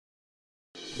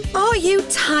Are you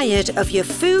tired of your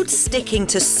food sticking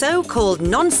to so-called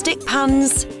non-stick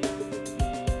pans?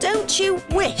 Don't you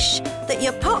wish that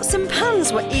your pots and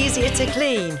pans were easier to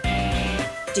clean?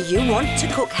 Do you want to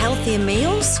cook healthier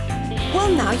meals? Well,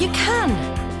 now you can,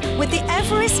 with the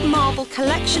Everest Marble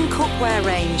Collection cookware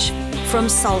range from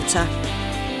Salter.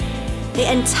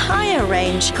 The entire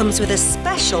range comes with a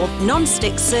special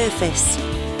non-stick surface.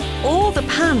 All the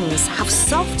pans have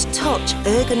soft-touch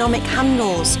ergonomic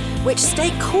handles which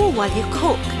stay cool while you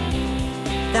cook.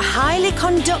 The highly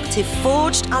conductive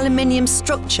forged aluminium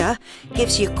structure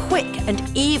gives you quick and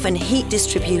even heat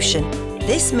distribution.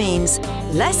 This means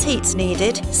less heat's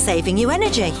needed, saving you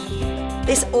energy.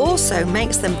 This also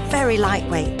makes them very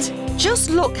lightweight. Just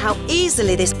look how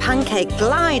easily this pancake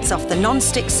glides off the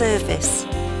non-stick surface.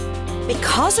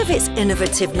 Because of its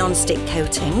innovative non-stick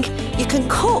coating, you can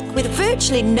cook with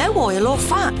virtually no oil or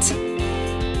fat,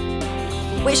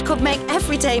 which could make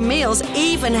everyday meals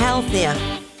even healthier.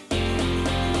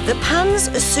 The pans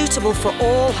are suitable for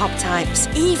all hob types,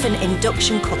 even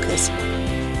induction cookers.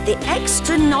 The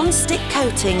extra non-stick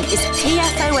coating is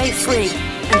PFOA-free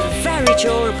and very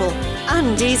durable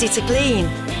and easy to clean.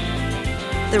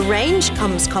 The range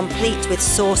comes complete with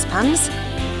saucepans,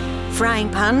 frying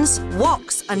pans,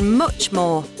 woks and much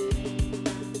more.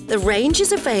 The range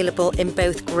is available in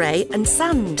both grey and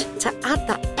sand to add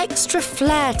that extra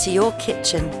flair to your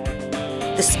kitchen.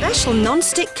 The special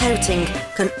non-stick coating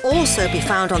can also be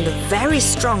found on the very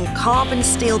strong carbon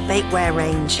steel bakeware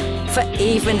range for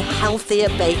even healthier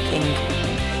baking.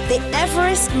 The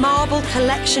Everest Marble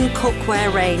Collection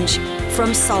cookware range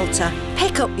from Salter.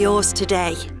 Pick up yours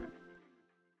today.